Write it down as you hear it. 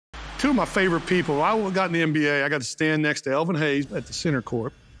Two of my favorite people. I got in the NBA. I got to stand next to Elvin Hayes at the center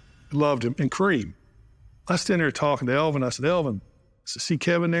court. Loved him. And Kareem. I stand there talking to Elvin. I said, Elvin, see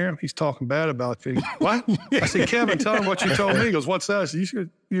Kevin there? He's talking bad about you. What? I said, Kevin, tell him what you told me. He goes, what's that? I said,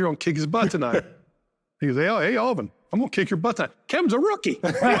 you're going to kick his butt tonight. He goes, hey, Elvin, I'm going to kick your butt tonight. Kevin's a rookie.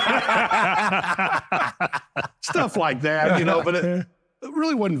 Stuff like that, you know, but it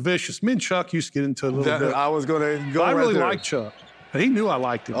really wasn't vicious. Me and Chuck used to get into a little bit. I was going to go I really there. liked Chuck. He knew I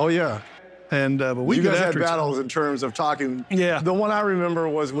liked him. Oh, yeah. And but we you guys had battles in terms of talking. Yeah. The one I remember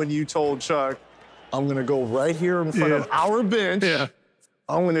was when you told Chuck, I'm going to go right here in front of our bench. Yeah.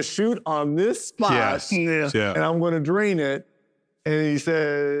 I'm going to shoot on this spot. Yes. Yeah. And I'm going to drain it. And he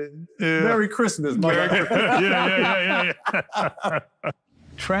said, Merry Christmas, my guy. Yeah.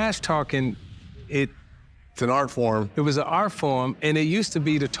 Trash talking, it's an art form. It was an art form, and it used to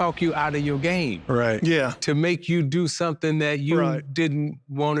be to talk you out of your game. Right. Yeah. To make you do something that you didn't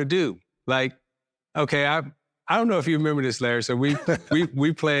want to do. Like, okay, I don't know if you remember this, Larry. So we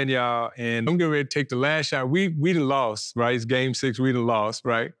playing y'all, and I'm getting ready to take the last shot. We done lost, right? It's game 6, we done lost,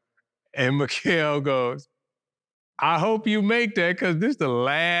 right? And Mikhail goes, I hope you make that because this is the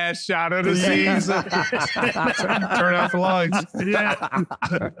last shot of the season. Turn out the lights.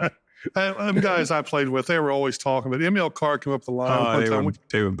 Yeah. Guys I played with, they were always talking, but Emil Carr came up the line one time.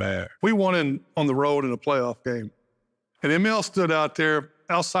 They were bad. We won on the road in a playoff game. And Emil stood out there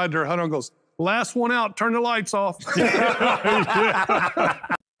outside their huddle and goes, last one out, turn the lights off.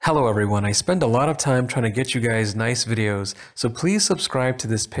 Hello everyone, I spend a lot of time trying to get you guys nice videos, so please subscribe to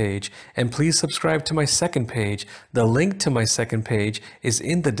this page, and please subscribe to my second page. The link to my second page is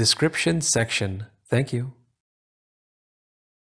in the description section. Thank you.